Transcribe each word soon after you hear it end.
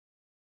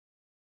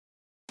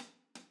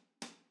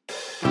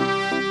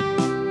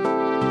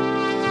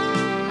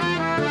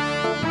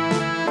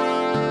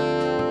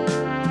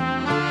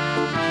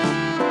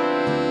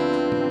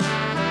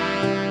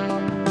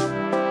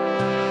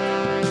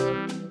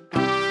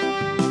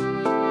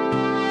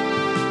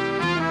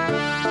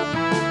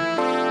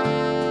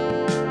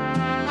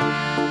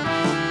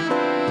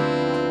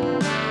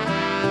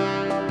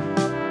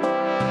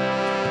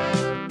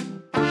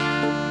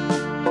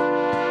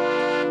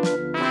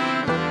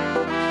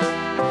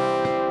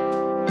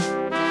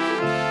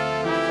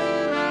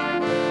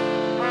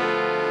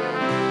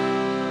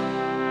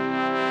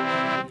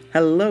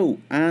Hello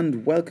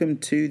and welcome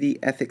to the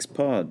Ethics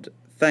Pod.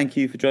 Thank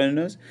you for joining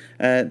us.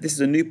 This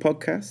is a new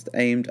podcast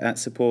aimed at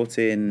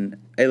supporting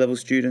A-level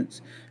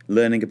students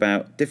learning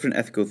about different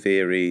ethical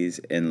theories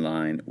in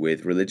line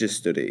with religious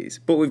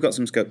studies. But we've got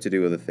some scope to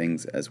do other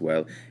things as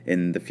well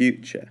in the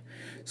future.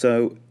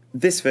 So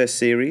this first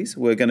series,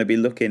 we're going to be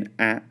looking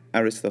at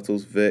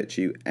Aristotle's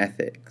virtue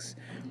ethics.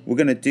 We're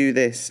going to do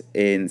this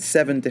in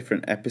 7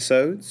 different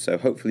episodes, so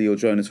hopefully you'll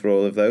join us for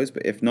all of those,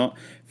 but if not,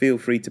 feel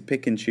free to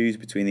pick and choose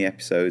between the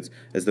episodes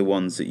as the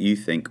ones that you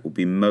think will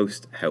be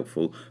most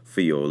helpful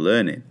for your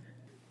learning.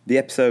 The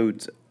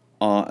episodes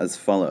are as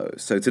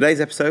follows. So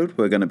today's episode,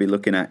 we're going to be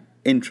looking at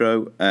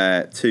Intro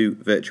to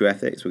Virtue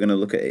Ethics. We're going to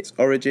look at its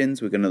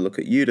origins, we're going to look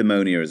at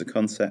eudaimonia as a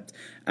concept,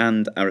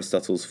 and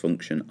Aristotle's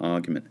function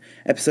argument.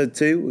 Episode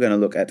 2, we're going to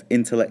look at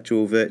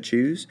intellectual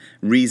virtues,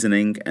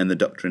 reasoning, and the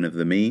doctrine of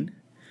the mean.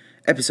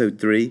 Episode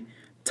 3,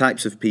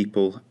 Types of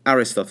People,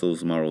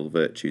 Aristotle's moral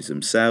virtues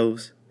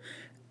themselves.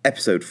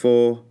 Episode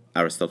 4,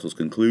 Aristotle's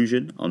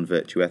conclusion on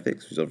virtue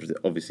ethics, which is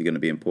obviously going to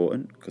be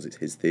important because it's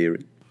his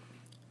theory.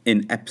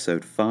 In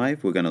episode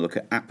 5, we're going to look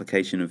at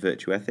application of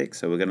virtue ethics.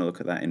 So we're going to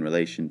look at that in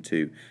relation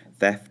to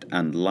theft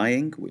and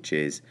lying, which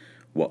is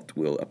what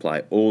will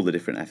apply all the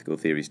different ethical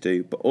theories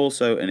to, but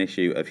also an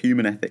issue of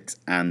human ethics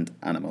and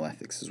animal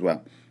ethics as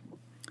well.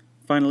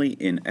 Finally,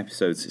 in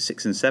episodes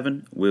 6 and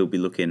 7, we'll be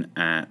looking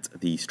at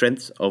the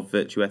strengths of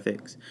virtue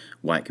ethics,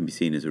 why it can be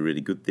seen as a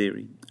really good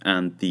theory,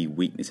 and the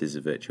weaknesses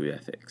of virtue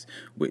ethics,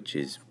 which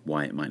is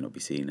why it might not be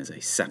seen as a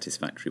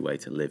satisfactory way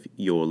to live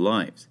your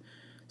lives.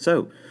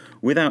 So,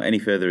 without any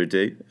further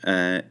ado,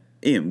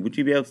 Ian, would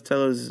you be able to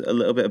tell us a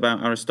little bit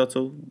about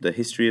Aristotle, the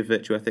history of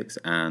virtue ethics,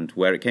 and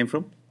where it came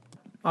from?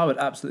 I would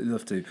absolutely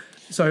love to.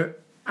 So,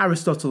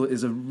 Aristotle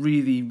is a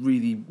really,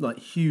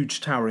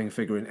 huge towering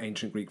figure in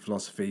ancient Greek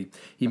philosophy.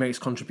 He makes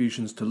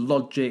contributions to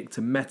logic,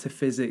 to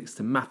metaphysics,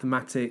 to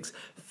mathematics,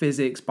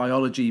 physics,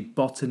 biology,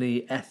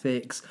 botany,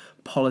 ethics,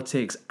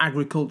 politics,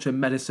 agriculture,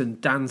 medicine,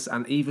 dance,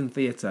 and even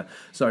theatre.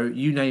 So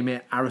you name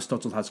it,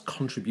 Aristotle has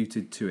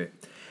contributed to it.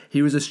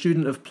 He was a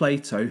student of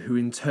Plato, who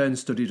in turn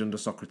studied under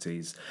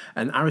Socrates,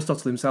 and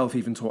Aristotle himself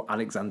even taught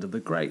Alexander the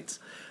Great.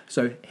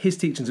 So his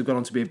teachings have gone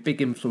on to be a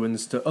big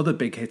influence to other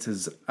big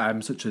hitters,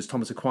 such as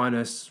Thomas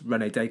Aquinas,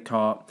 René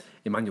Descartes,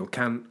 Immanuel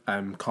Kant,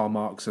 Karl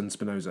Marx, and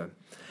Spinoza.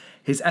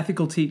 His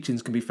ethical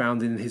teachings can be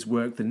found in his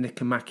work, The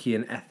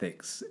Nicomachean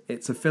Ethics.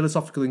 It's a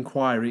philosophical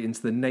inquiry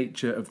into the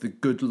nature of the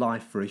good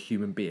life for a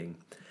human being.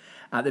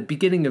 At the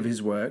beginning of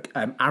his work,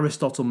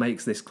 Aristotle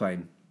makes this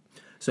claim.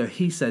 So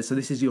he says, so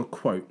this is your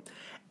quote,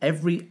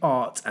 "Every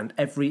art and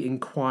every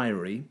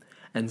inquiry,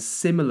 and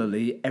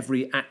similarly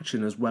every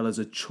action as well as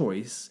a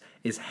choice,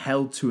 is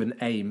held to an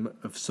aim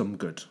of some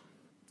good."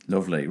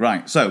 Lovely.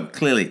 Right, so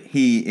clearly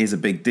he is a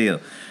big deal.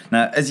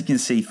 Now, as you can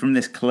see from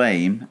this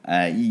claim,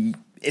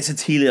 it's a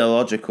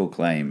teleological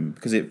claim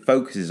because it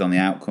focuses on the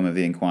outcome of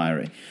the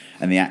inquiry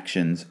and the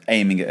actions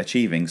aiming at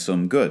achieving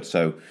some good,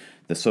 so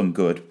the some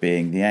good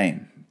being the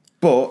aim.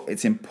 But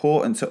it's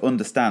important to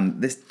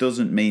understand this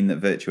doesn't mean that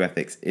virtue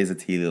ethics is a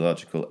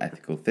teleological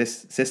ethical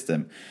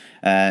system.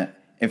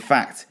 In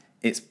fact,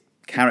 it's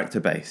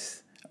character-based.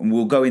 And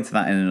we'll go into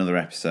that in another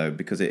episode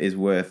because it is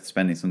worth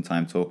spending some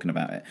time talking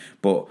about it.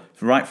 But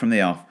right from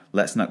the off,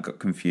 let's not get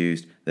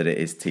confused that it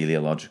is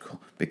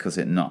teleological, because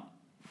it's not.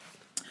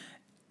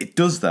 It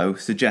does, though,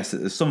 suggest that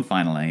there's some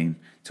final aim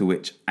to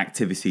which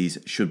activities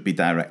should be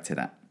directed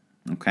at.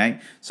 Okay?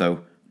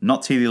 So,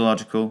 not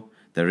teleological,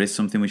 there is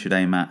something we should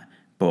aim at,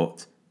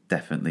 but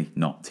definitely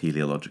not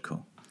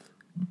teleological.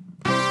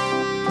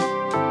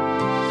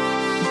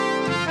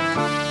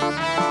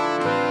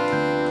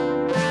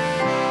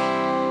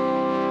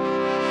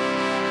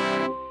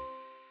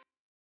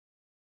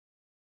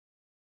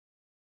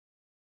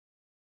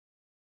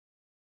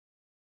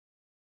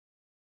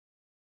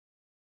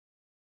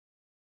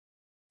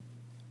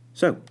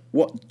 So,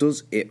 what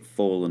does it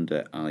fall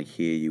under, I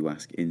hear you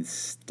ask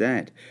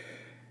instead?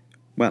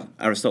 Well,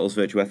 Aristotle's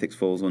virtue ethics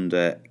falls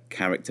under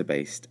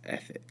character-based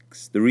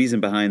ethics. The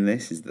reason behind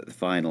this is that the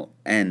final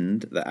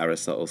end that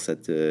Aristotle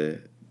said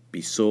to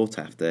be sought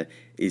after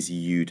is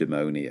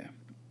eudaimonia.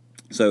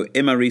 So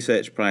in my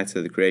research prior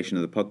to the creation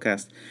of the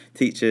podcast,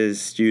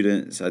 teachers,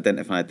 students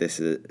identified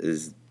this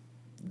as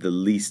the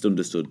least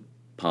understood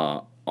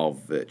part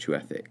of virtue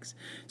ethics.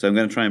 So I'm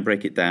going to try and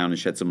break it down and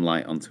shed some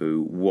light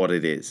onto what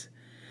it is.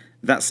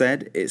 That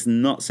said, it's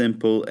not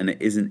simple and it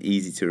isn't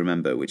easy to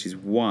remember, which is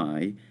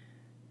why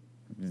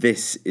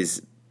this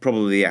is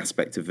probably the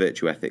aspect of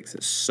virtue ethics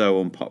that's so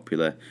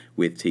unpopular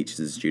with teachers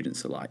and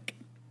students alike.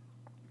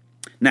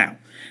 Now,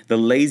 the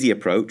lazy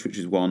approach, which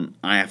is one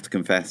I have to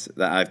confess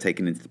that I've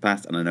taken into the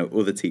past, and I know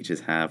other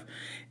teachers have,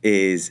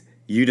 is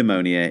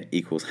eudaimonia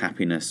equals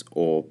happiness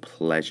or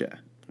pleasure.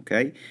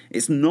 Okay?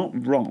 It's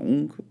not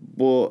wrong,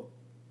 but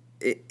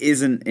it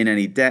isn't in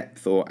any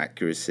depth or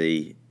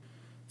accuracy.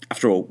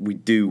 After all, we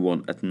do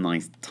want a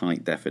nice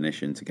tight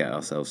definition to get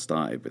ourselves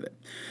started with it.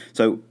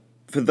 So,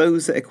 for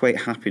those that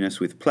equate happiness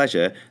with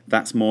pleasure,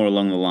 that's more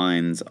along the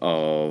lines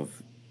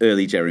of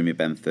early Jeremy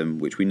Bentham,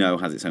 which we know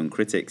has its own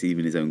critics,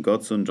 even his own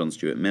godson, John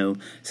Stuart Mill,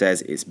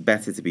 says it's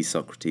better to be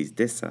Socrates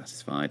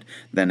dissatisfied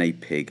than a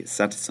pig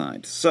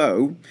satisfied.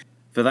 So,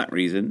 for that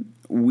reason,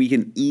 we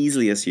can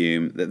easily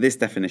assume that this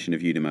definition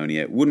of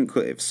eudaimonia wouldn't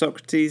cut it for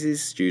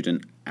Socrates'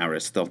 student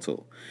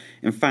Aristotle.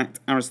 In fact,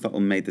 Aristotle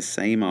made the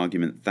same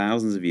argument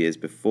thousands of years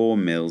before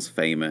Mill's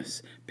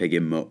famous Pig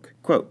in Muck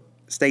quote,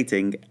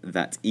 stating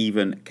that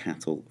even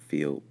cattle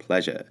feel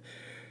pleasure.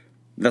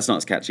 That's not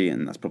as catchy,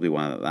 and that's probably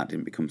why that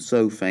didn't become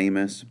so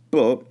famous.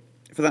 But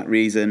for that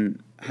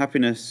reason,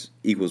 happiness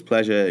equals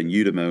pleasure, and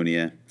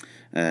eudaimonia,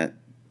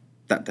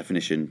 that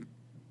definition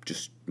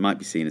just might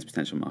be seen as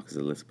potential markers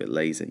a little bit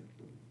lazy.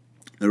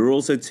 There are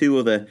also two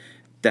other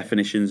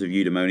definitions of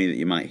eudaimonia that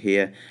you might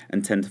hear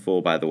and tend to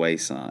fall by the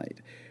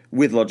wayside,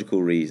 with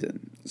logical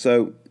reason.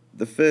 So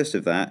the first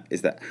of that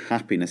is that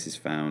happiness is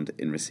found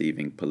in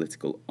receiving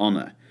political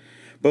honour.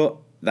 But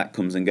that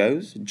comes and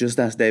goes, just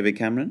ask David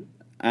Cameron.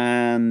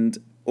 And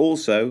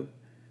also,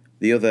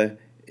 the other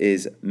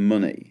is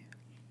money.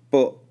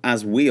 But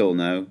as we all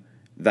know,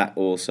 that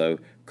also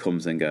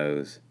comes and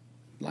goes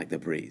like the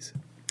breeze.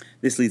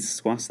 This leads us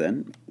to ask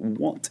then,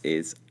 what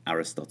is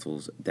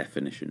Aristotle's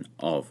definition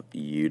of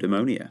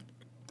eudaimonia?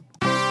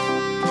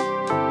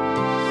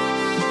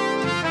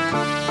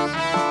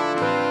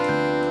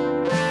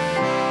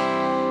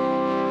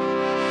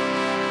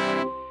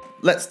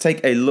 Let's take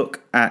a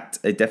look at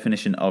a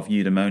definition of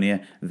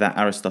eudaimonia that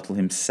Aristotle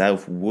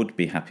himself would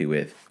be happy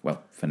with.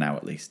 Well, for now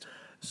at least.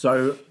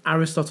 So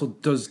Aristotle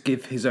does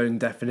give his own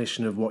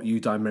definition of what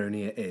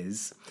eudaimonia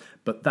is,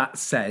 but that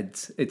said,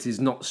 it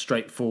is not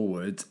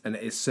straightforward, and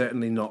it is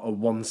certainly not a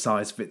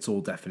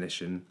one-size-fits-all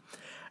definition.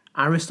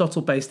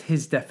 Aristotle based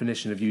his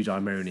definition of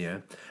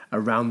eudaimonia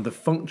around the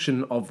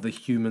function of the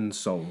human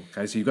soul.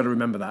 Okay, so you've got to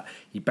remember that.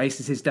 He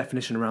bases his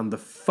definition around the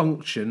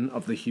function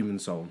of the human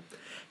soul.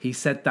 He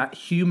said that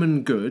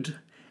human good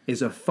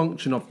is a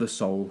function of the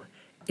soul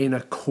in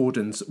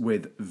accordance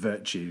with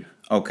virtue.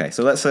 Okay,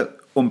 so let's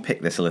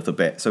unpick this a little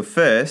bit. So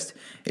first,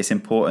 it's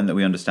important that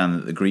we understand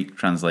that the Greek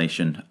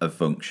translation of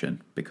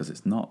function, because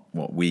it's not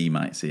what we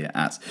might see it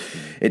as,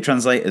 it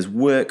translates as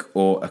work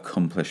or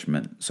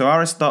accomplishment. So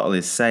Aristotle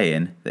is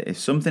saying that if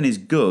something is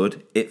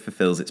good, it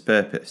fulfills its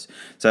purpose.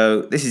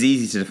 So this is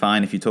easy to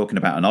define if you're talking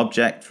about an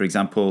object. For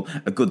example,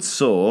 a good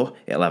saw,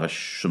 it'll have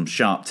some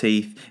sharp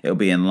teeth, it'll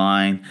be in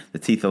line, the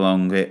teeth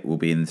along it will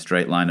be in the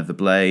straight line of the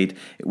blade,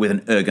 with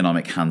an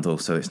ergonomic handle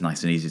so it's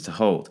nice and easy to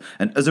hold.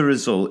 And as a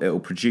result, it will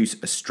produce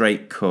a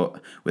straight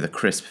cut with a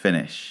crisp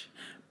finish.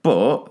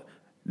 But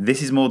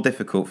this is more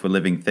difficult for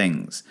living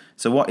things.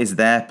 So what is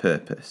their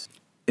purpose?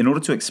 In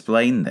order to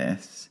explain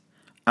this,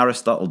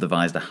 Aristotle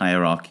devised a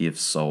hierarchy of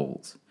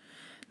souls.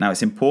 Now,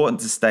 it's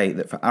important to state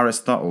that for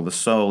Aristotle, the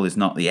soul is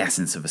not the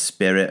essence of a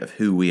spirit, of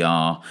who we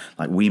are,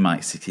 like we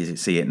might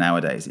see it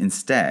nowadays.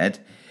 Instead,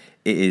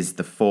 it is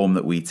the form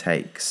that we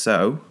take.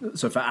 So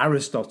for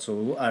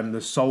Aristotle,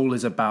 the soul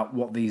is about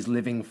what these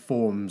living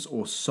forms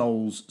or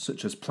souls,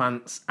 such as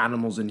plants,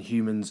 animals, and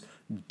humans,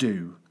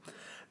 do.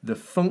 The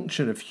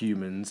function of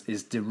humans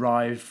is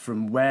derived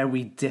from where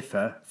we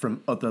differ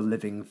from other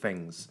living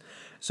things.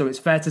 So it's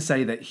fair to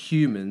say that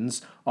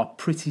humans are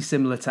pretty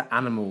similar to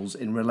animals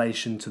in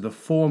relation to the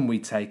form we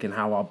take and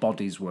how our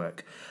bodies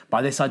work.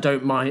 By this, I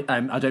don't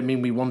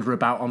mean we wander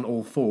about on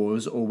all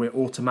fours or we're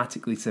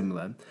automatically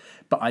similar,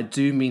 but I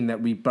do mean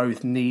that we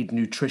both need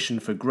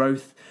nutrition for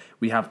growth,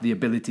 we have the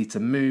ability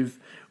to move,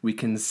 we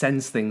can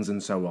sense things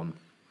and so on.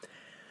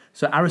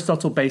 So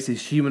Aristotle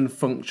bases human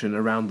function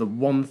around the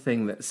one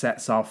thing that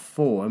sets our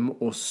form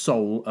or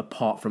soul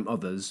apart from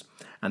others,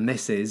 and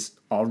this is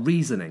our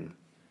reasoning.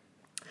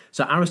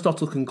 So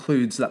Aristotle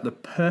concludes that the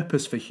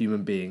purpose for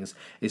human beings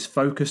is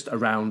focused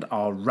around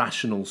our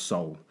rational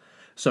soul.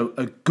 So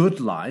a good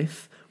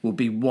life will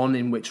be one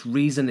in which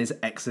reason is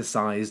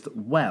exercised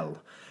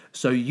well.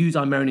 So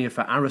eudaimonia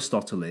for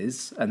Aristotle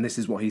is, and this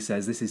is what he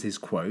says, this is his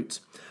quote,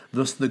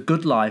 "Thus the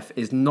good life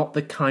is not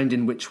the kind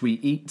in which we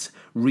eat,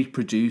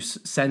 reproduce,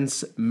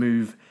 sense,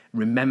 move,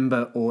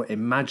 remember or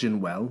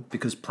imagine well,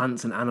 because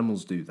plants and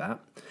animals do that,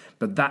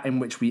 but that in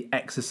which we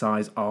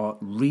exercise our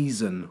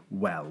reason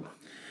well."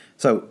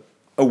 So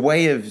a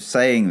way of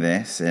saying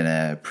this in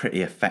a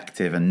pretty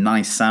effective and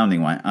nice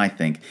sounding way, I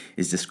think,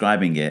 is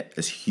describing it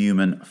as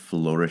human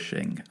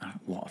flourishing. Oh,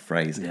 what a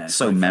phrase. Yeah,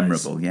 so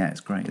memorable. Phrase. Yeah, it's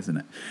great, isn't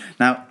it?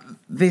 Now,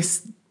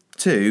 this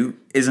too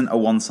isn't a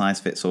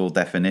one-size-fits-all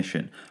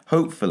definition.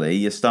 Hopefully,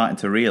 you're starting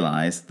to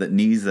realise that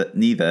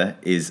neither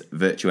is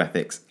virtue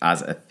ethics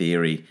as a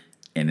theory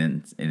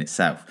in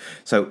itself.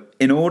 So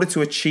in order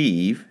to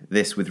achieve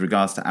this with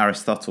regards to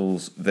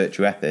Aristotle's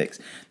virtue ethics,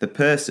 the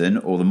person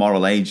or the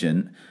moral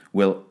agent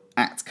will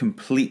act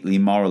completely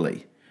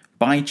morally,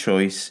 by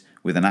choice,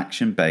 with an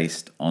action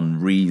based on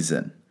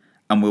reason,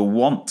 and will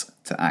want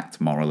to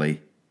act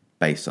morally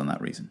based on that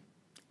reason.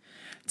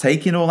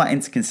 Taking all that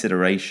into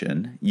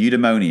consideration,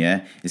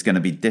 eudaimonia is going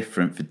to be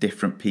different for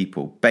different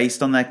people,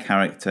 based on their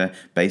character,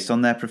 based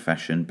on their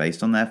profession,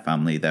 based on their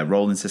family, their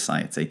role in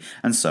society,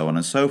 and so on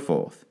and so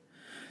forth.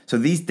 So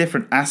these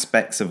different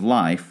aspects of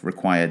life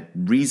require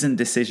reasoned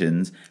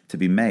decisions to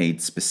be made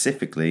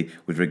specifically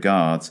with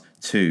regards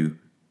to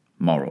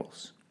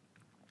morals.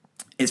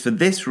 It's for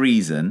this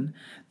reason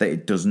that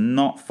it does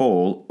not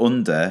fall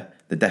under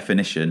the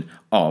definition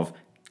of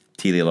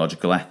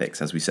teleological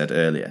ethics, as we said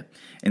earlier.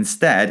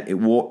 Instead, it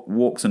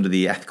walks under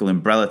the ethical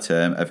umbrella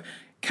term of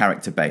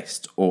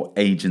character-based or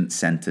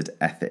agent-centered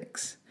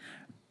ethics.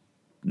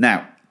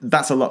 Now,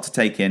 that's a lot to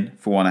take in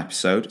for one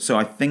episode, so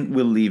I think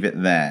we'll leave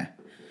it there.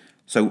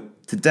 So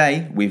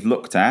today we've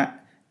looked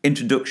at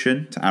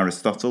introduction to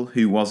Aristotle.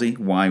 Who was he?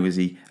 Why was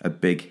he a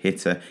big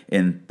hitter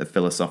in the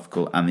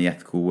philosophical and the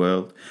ethical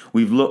world?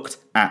 We've looked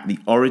at the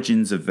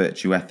origins of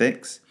virtue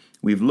ethics.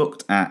 We've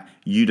looked at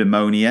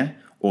eudaimonia,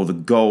 or the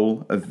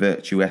goal of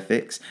virtue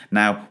ethics.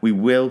 Now, we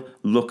will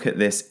look at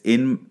this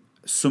in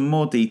some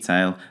more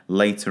detail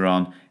later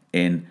on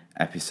in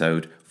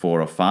episode 4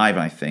 or 5,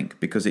 I think,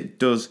 because it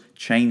does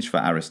change for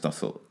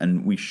Aristotle,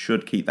 and we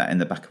should keep that in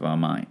the back of our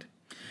mind.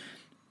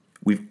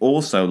 We've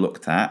also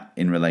looked at,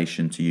 in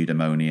relation to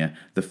eudaimonia,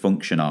 the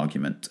function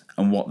argument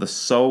and what the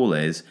soul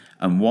is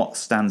and what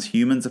stands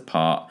humans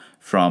apart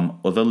from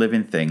other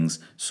living things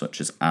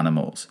such as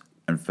animals.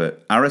 And for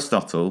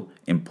Aristotle,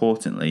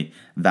 importantly,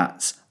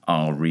 that's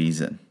our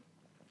reason.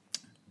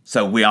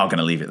 So we are going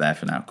to leave it there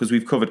for now because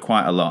we've covered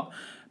quite a lot.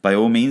 By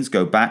all means,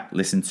 go back,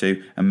 listen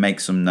to, and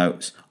make some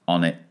notes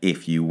on it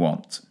if you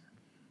want.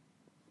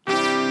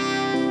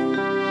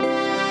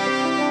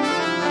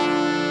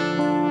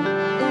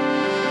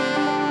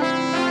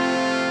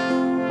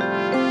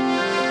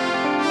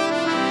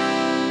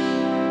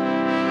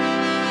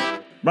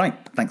 Right,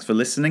 thanks for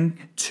listening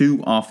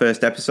to our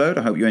first episode.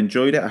 I hope you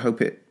enjoyed it. I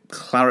hope it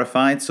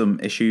clarified some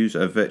issues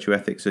of virtue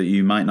ethics that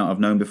you might not have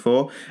known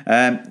before.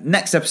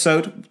 Next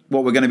episode,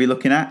 what we're going to be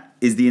looking at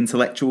is the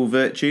intellectual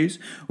virtues.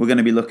 We're going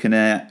to be looking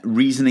at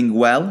reasoning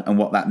well and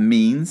what that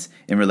means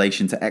in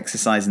relation to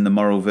exercising the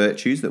moral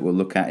virtues that we'll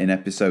look at in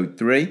episode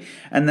 3.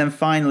 And then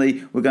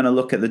finally, we're going to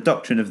look at the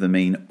doctrine of the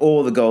mean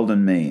or the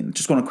golden mean.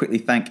 Just want to quickly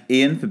thank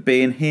Ian for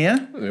being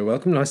here. You're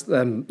welcome. Nice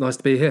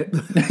to be here.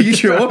 You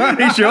sure?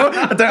 Are you sure?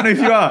 I don't know if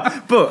you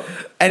are. But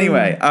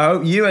anyway, I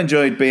hope you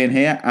enjoyed being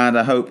here, and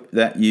I hope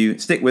that you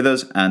stick with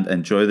us and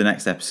enjoy the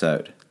next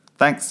episode.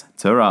 Thanks.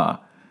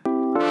 Ta-ra.